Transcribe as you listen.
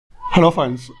Hello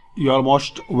friends, you are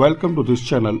most welcome to this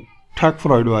channel Tech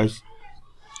for Advice.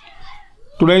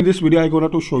 Today in this video I am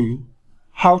going to show you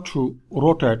how to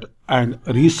rotate and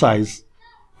resize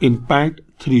in Paint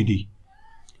 3D.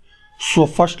 So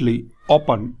firstly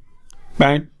open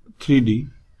Paint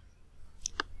 3D,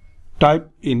 type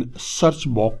in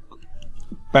search box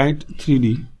Paint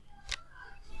 3D,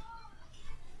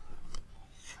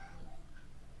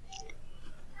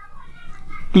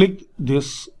 click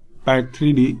this Paint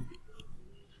 3D,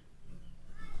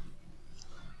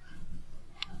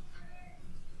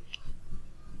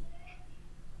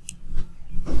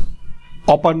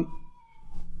 open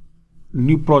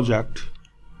new project.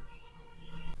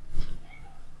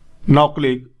 Now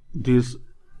click this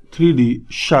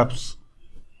 3D shapes.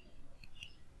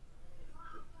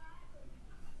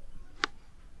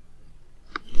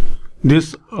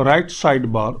 This right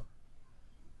sidebar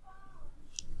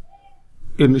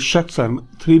in section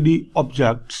 3D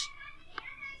objects,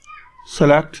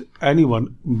 select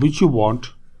anyone which you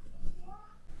want.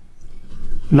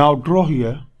 Now draw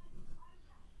here.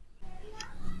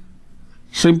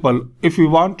 Simple. If you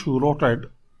want to rotate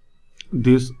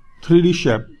this 3D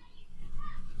shape,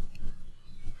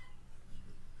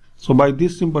 so by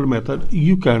this simple method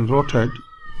you can rotate.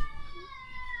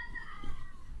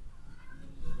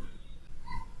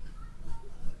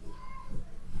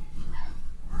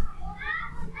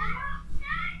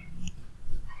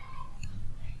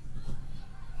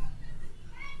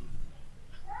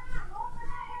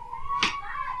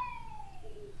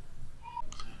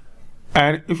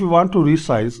 And if you want to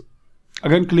resize,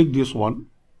 again click this one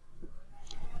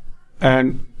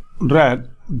and drag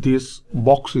these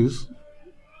boxes.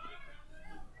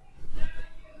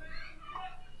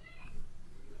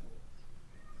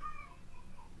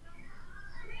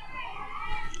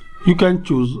 You can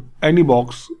choose any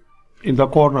box in the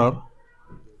corner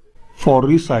for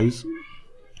resize.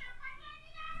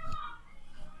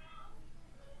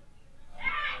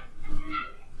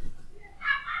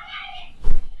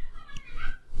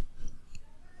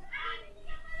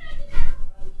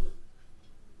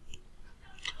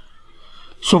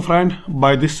 So friend,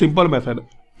 by this simple method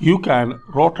you can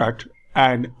rotate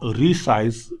and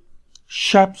resize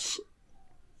shapes,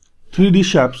 3D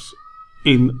shapes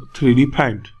in 3D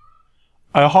Paint.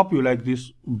 I hope you like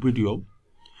this video.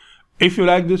 If you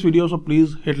like this video, so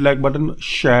please hit like button,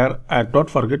 share, and don't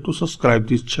forget to subscribe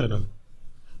this channel.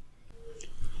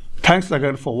 Thanks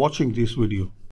again for watching this video.